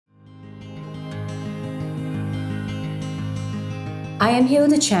I am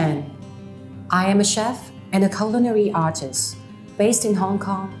Hilda Chan. I am a chef and a culinary artist based in Hong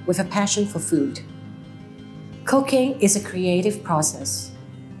Kong with a passion for food. Cooking is a creative process.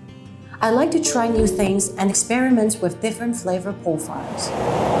 I like to try new things and experiment with different flavor profiles.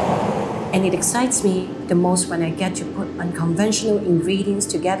 And it excites me the most when I get to put unconventional ingredients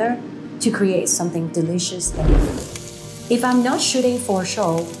together to create something delicious and new. If I'm not shooting for a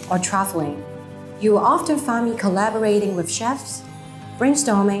show or traveling, you will often find me collaborating with chefs,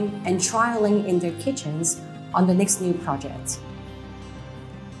 brainstorming and trialing in their kitchens on the next new project.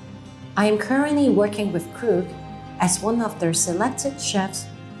 I am currently working with Krug as one of their selected chefs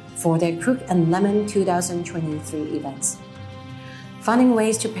for their Krug and Lemon 2023 events. Finding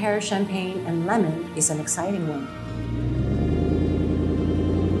ways to pair champagne and lemon is an exciting one.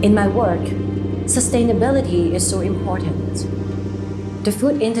 In my work, sustainability is so important. The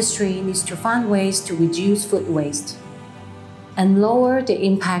food industry needs to find ways to reduce food waste and lower the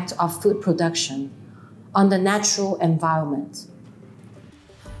impact of food production on the natural environment.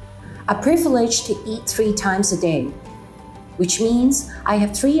 I'm privileged to eat 3 times a day, which means I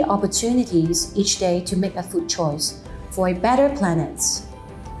have 3 opportunities each day to make a food choice for a better planet.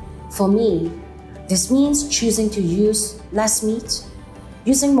 For me, this means choosing to use less meat,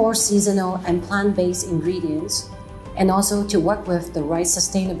 using more seasonal and plant-based ingredients, and also to work with the right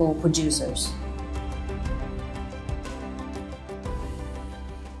sustainable producers.